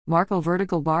Markel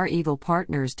Vertical Bar Eagle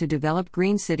partners to develop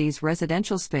GreenCity's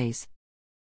residential space.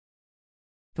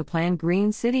 The planned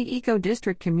Green City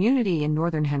Eco-District community in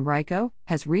northern Henrico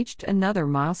has reached another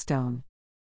milestone.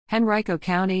 Henrico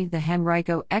County, the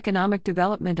Henrico Economic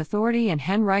Development Authority, and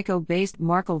Henrico-based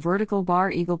Markel Vertical Bar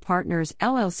Eagle Partners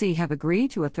LLC have agreed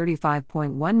to a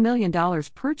 $35.1 million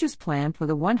purchase plan for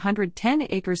the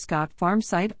 110-acre Scott Farm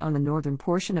site on the northern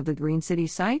portion of the Green City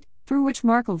site, through which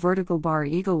Markel Vertical Bar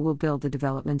Eagle will build the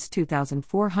development's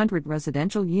 2,400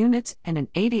 residential units and an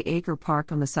 80-acre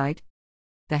park on the site.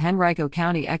 The Henrico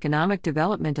County Economic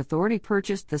Development Authority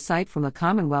purchased the site from the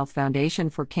Commonwealth Foundation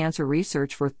for Cancer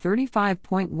Research for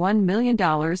 $35.1 million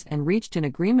and reached an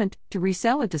agreement to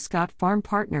resell it to Scott Farm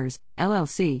Partners,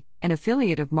 LLC, an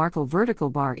affiliate of Markel Vertical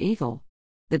Bar Eagle.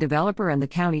 The developer and the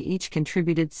county each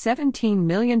contributed $17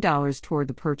 million toward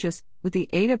the purchase, with the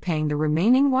ADA paying the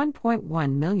remaining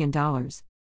 $1.1 million.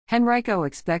 Henrico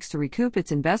expects to recoup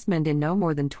its investment in no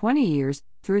more than 20 years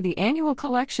through the annual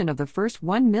collection of the first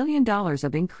 $1 million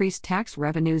of increased tax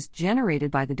revenues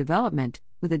generated by the development,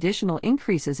 with additional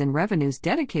increases in revenues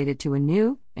dedicated to a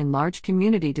new, enlarged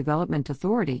Community Development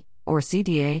Authority, or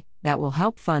CDA, that will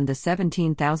help fund the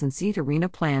 17,000-seat arena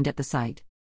planned at the site.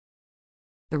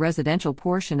 The residential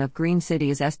portion of Green City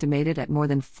is estimated at more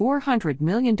than $400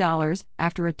 million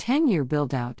after a 10-year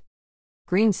build-out.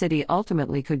 Green City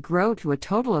ultimately could grow to a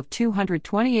total of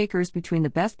 220 acres between the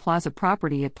Best Plaza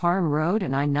property at Parham Road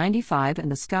and I-95 and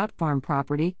the Scott Farm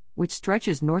property, which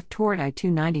stretches north toward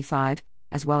I-295,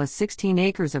 as well as 16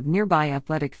 acres of nearby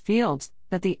athletic fields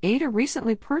that the ADA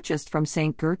recently purchased from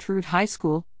St. Gertrude High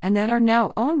School and that are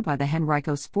now owned by the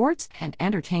Henrico Sports and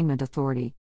Entertainment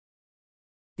Authority.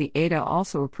 The ADA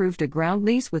also approved a ground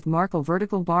lease with Markel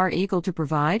Vertical Bar Eagle to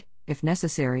provide, if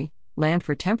necessary, land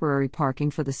for temporary parking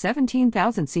for the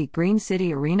 17,000-seat Green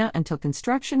City Arena until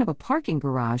construction of a parking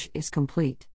garage is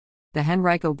complete. The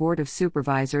Henrico Board of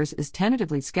Supervisors is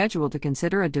tentatively scheduled to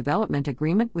consider a development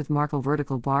agreement with Markel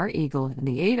Vertical Bar Eagle and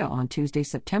the ADA on Tuesday,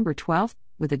 September 12,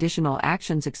 with additional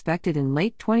actions expected in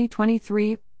late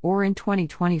 2023 or in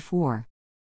 2024.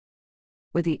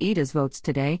 With the ADA's votes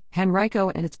today, Henrico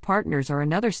and its partners are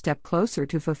another step closer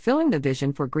to fulfilling the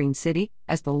vision for Green City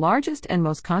as the largest and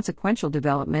most consequential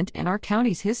development in our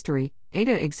county's history,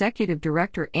 ADA Executive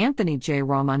Director Anthony J.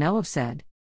 Romanello said.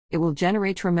 It will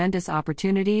generate tremendous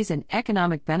opportunities and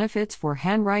economic benefits for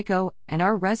Henrico and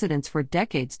our residents for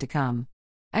decades to come.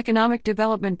 Economic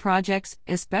development projects,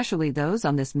 especially those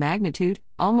on this magnitude,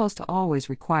 almost always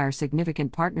require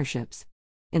significant partnerships.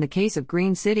 In the case of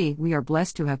Green City, we are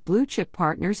blessed to have blue-chip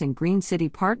partners in Green City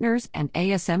Partners and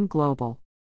ASM Global.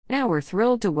 Now we're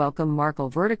thrilled to welcome Markel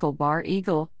Vertical Bar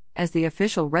Eagle as the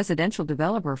official residential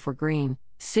developer for Green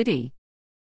City.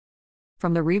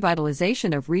 From the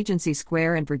revitalization of Regency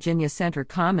Square and Virginia Center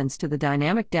Commons to the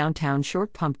dynamic downtown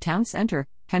Short Pump Town Center,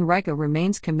 Henrico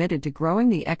remains committed to growing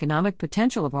the economic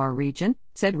potential of our region,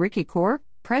 said Ricky Kaur,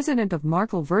 president of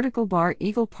Markel Vertical Bar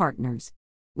Eagle Partners.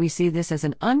 We see this as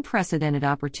an unprecedented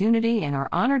opportunity and are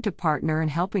honored to partner in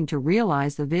helping to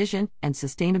realize the vision and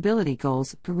sustainability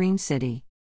goals of Green City.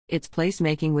 It's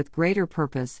placemaking with greater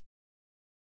purpose.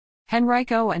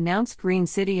 Henrico announced Green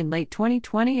City in late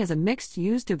 2020 as a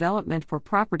mixed-use development for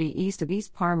property east of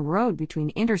East Parham Road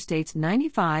between Interstates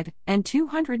 95 and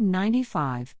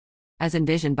 295. As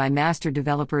envisioned by master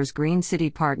developers Green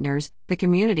City Partners, the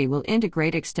community will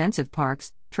integrate extensive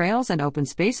parks, trails and open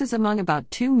spaces among about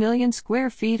 2 million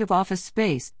square feet of office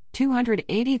space,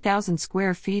 280,000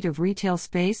 square feet of retail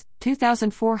space,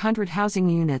 2,400 housing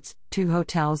units, 2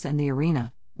 hotels and the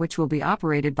arena, which will be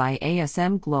operated by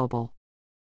ASM Global.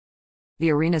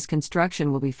 The arena's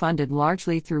construction will be funded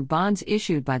largely through bonds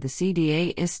issued by the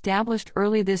CDA established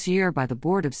early this year by the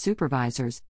Board of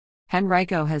Supervisors.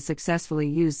 Henrico has successfully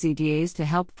used CDAs to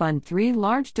help fund 3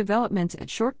 large developments at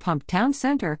Short Pump Town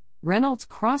Center, Reynolds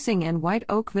Crossing and White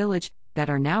Oak Village that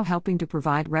are now helping to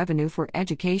provide revenue for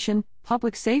education,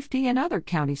 public safety and other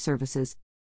county services.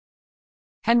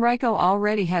 Henrico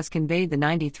already has conveyed the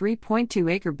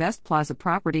 93.2-acre Best Plaza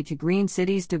property to Green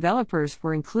City's developers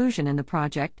for inclusion in the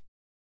project.